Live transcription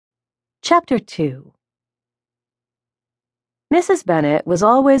Chapter 2. Mrs. Bennet was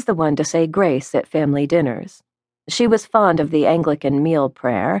always the one to say grace at family dinners. She was fond of the Anglican meal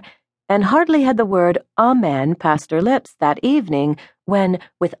prayer, and hardly had the word Amen passed her lips that evening when,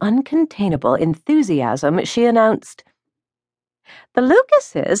 with uncontainable enthusiasm, she announced, "The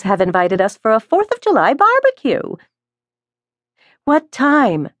Lucases have invited us for a 4th of July barbecue." "What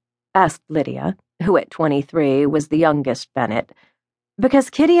time?" asked Lydia, who at 23 was the youngest Bennet.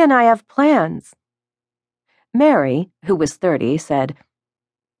 "Because Kitty and I have plans." Mary, who was 30, said,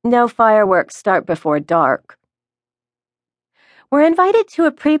 "No fireworks start before dark." "We're invited to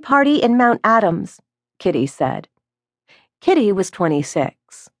a pre-party in Mount Adams," Kitty said. Kitty was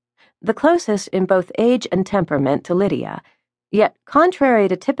 26, the closest in both age and temperament to Lydia, yet contrary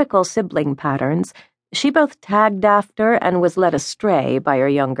to typical sibling patterns, she both tagged after and was led astray by her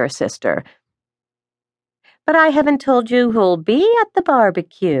younger sister. "But I haven't told you who'll be at the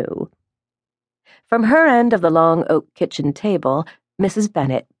barbecue." From her end of the long oak kitchen table, Mrs.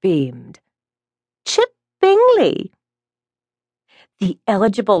 Bennet beamed. "Chip Bingley." "The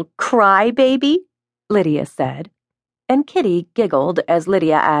eligible crybaby," Lydia said, and Kitty giggled as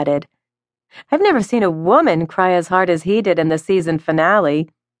Lydia added, "I've never seen a woman cry as hard as he did in the season finale."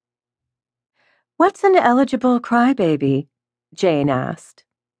 "What's an eligible crybaby?" Jane asked.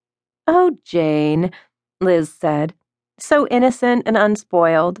 "Oh, Jane," Liz said, "so innocent and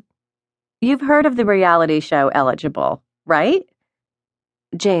unspoiled. You've heard of the reality show Eligible, right?"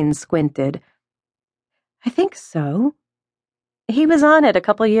 Jane squinted. "I think so. He was on it a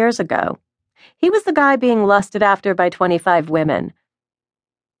couple years ago. He was the guy being lusted after by 25 women.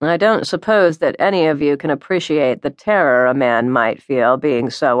 I don't suppose that any of you can appreciate the terror a man might feel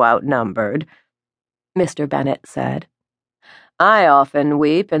being so outnumbered," Mr. Bennet said. "I often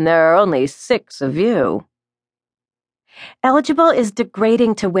weep, and there are only 6 of you." "Eligible is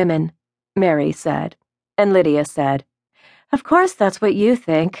degrading to women," Mary said, and Lydia said, "Of course that's what you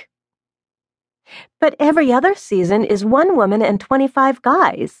think." "But every other season is 1 woman and 25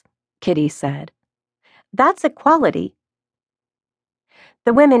 guys," Kitty said. "That's equality."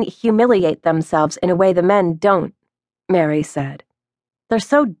 "The women humiliate themselves in a way the men don't," Mary said. "They're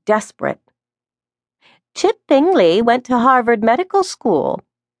so desperate." "Chip Bingley went to Harvard Medical School,"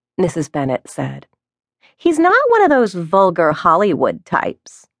 Mrs. Bennet said. "He's not one of those vulgar Hollywood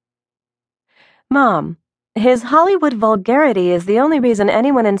types." "Mom, his Hollywood vulgarity is the only reason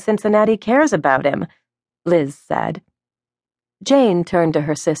anyone in Cincinnati cares about him," Liz said. Jane turned to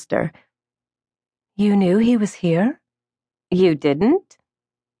her sister. "You knew he was here? You didn't?"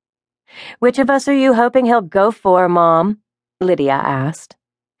 "Which of us are you hoping he'll go for, Mom?" Lydia asked.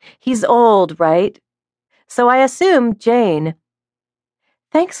 "He's old, right? So I assume Jane."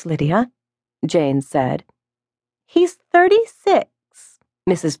 "Thanks, Lydia," Jane said. "He's 36,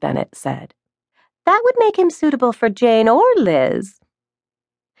 Mrs. Bennet said. That would make him suitable for Jane or Liz."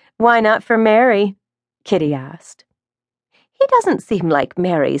 "Why not for Mary?" Kitty asked. "He doesn't seem like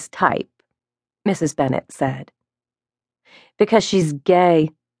Mary's type," Mrs. Bennet said. "Because she's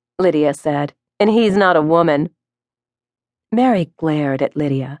gay," Lydia said, "and he's not a woman." Mary glared at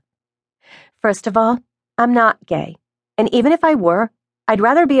Lydia. "First of all, I'm not gay, and even if I were, I'd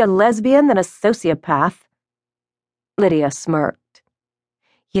rather be a lesbian than a sociopath." Lydia smirked.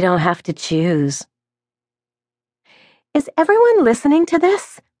 "You don't have to choose." "Is everyone listening to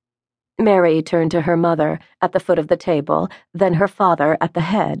this?" Mary turned to her mother at the foot of the table, then her father at the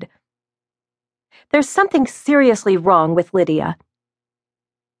head. "There's something seriously wrong with Lydia."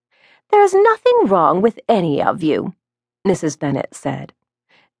 "There's nothing wrong with any of you," Mrs. Bennet said.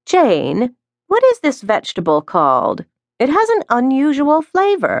 "Jane, what is this vegetable called? It has an unusual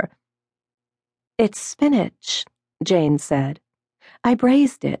flavor." "It's spinach," Jane said. "I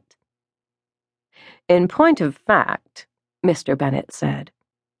braised it." "In point of fact," Mr. Bennet said,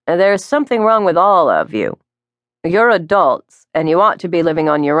 "there's something wrong with all of you. You're adults, and you ought to be living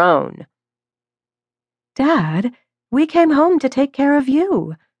on your own." "Dad, we came home to take care of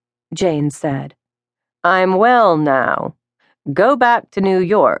you," Jane said. "I'm well now. Go back to New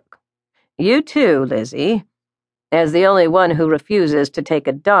York. You too, Lizzie. As the only one who refuses to take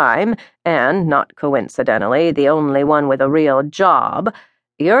a dime, and, not coincidentally, the only one with a real job,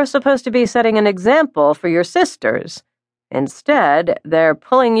 you're supposed to be setting an example for your sisters. Instead, they're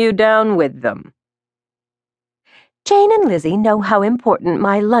pulling you down with them." "Jane and Lizzie know how important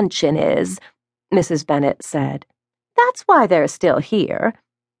my luncheon is," Mrs. Bennet said. "That's why they're still here."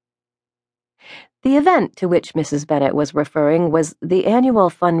 The event to which Mrs. Bennet was referring was the annual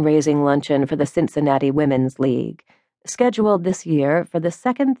fundraising luncheon for the Cincinnati Women's League, scheduled this year for the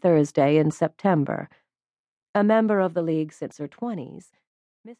 2nd Thursday in September. A member of the league since her 20s,